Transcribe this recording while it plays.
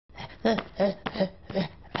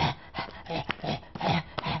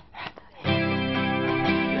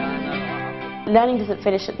Learning doesn't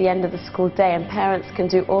finish at the end of the school day, and parents can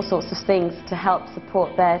do all sorts of things to help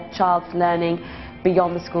support their child's learning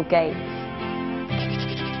beyond the school gates.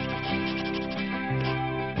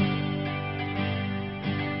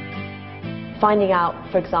 Finding out,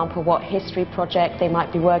 for example, what history project they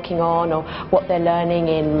might be working on, or what they're learning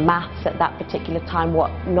in maths at that particular time, what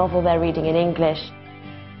novel they're reading in English.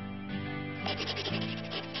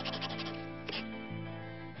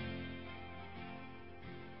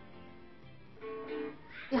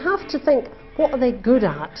 You have to think, what are they good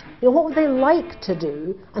at? What would they like to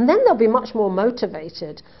do? And then they'll be much more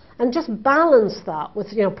motivated. And just balance that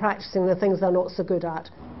with, practicing the things they're not so good at.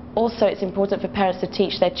 Also, it's important for parents to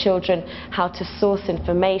teach their children how to source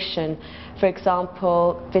information. For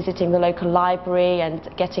example, visiting the local library and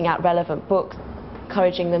getting out relevant books.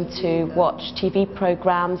 Encouraging them to watch TV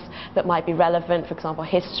programs that might be relevant, for example,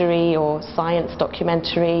 history or science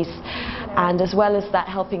documentaries. And as well as that,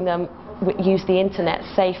 helping them use the internet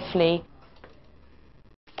safely.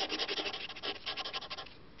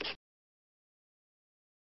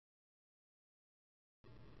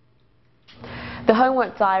 The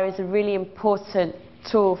homework diary is a really important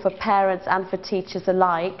tool for parents and for teachers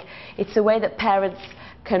alike. It's a way that parents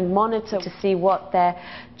can monitor to see what their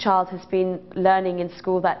child has been learning in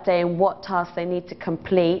school that day and what tasks they need to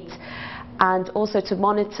complete, and also to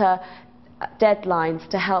monitor deadlines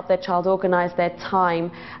to help their child organise their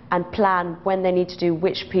time and plan when they need to do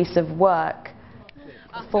which piece of work.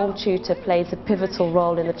 The form tutor plays a pivotal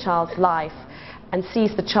role in the child's life and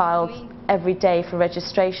sees the child every day for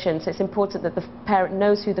registration, so it's important that the parent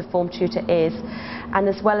knows who the form tutor is, and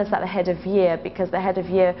as well as that, the head of year, because the head of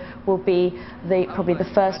year will be probably the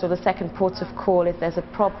first or the second port of call if there's a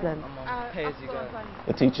problem.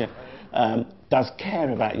 The teacher does care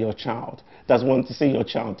about your child, does want to see your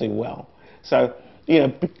child do well. So,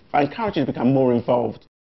 I encourage you to become more involved.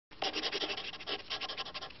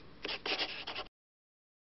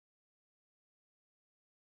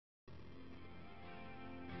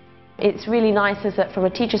 It's really nice, from a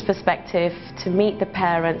teacher's perspective, to meet the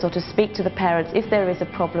parents or to speak to the parents if there is a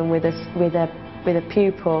problem with a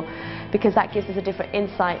pupil, because that gives us a different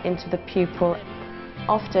insight into the pupil.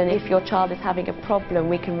 Often, if your child is having a problem,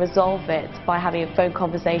 we can resolve it by having a phone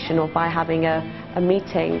conversation or by having a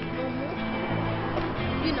meeting.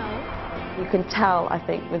 You can tell, I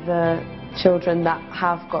think, with the children that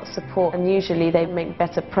have got support, and usually they make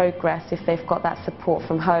better progress if they've got that support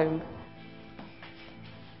from home.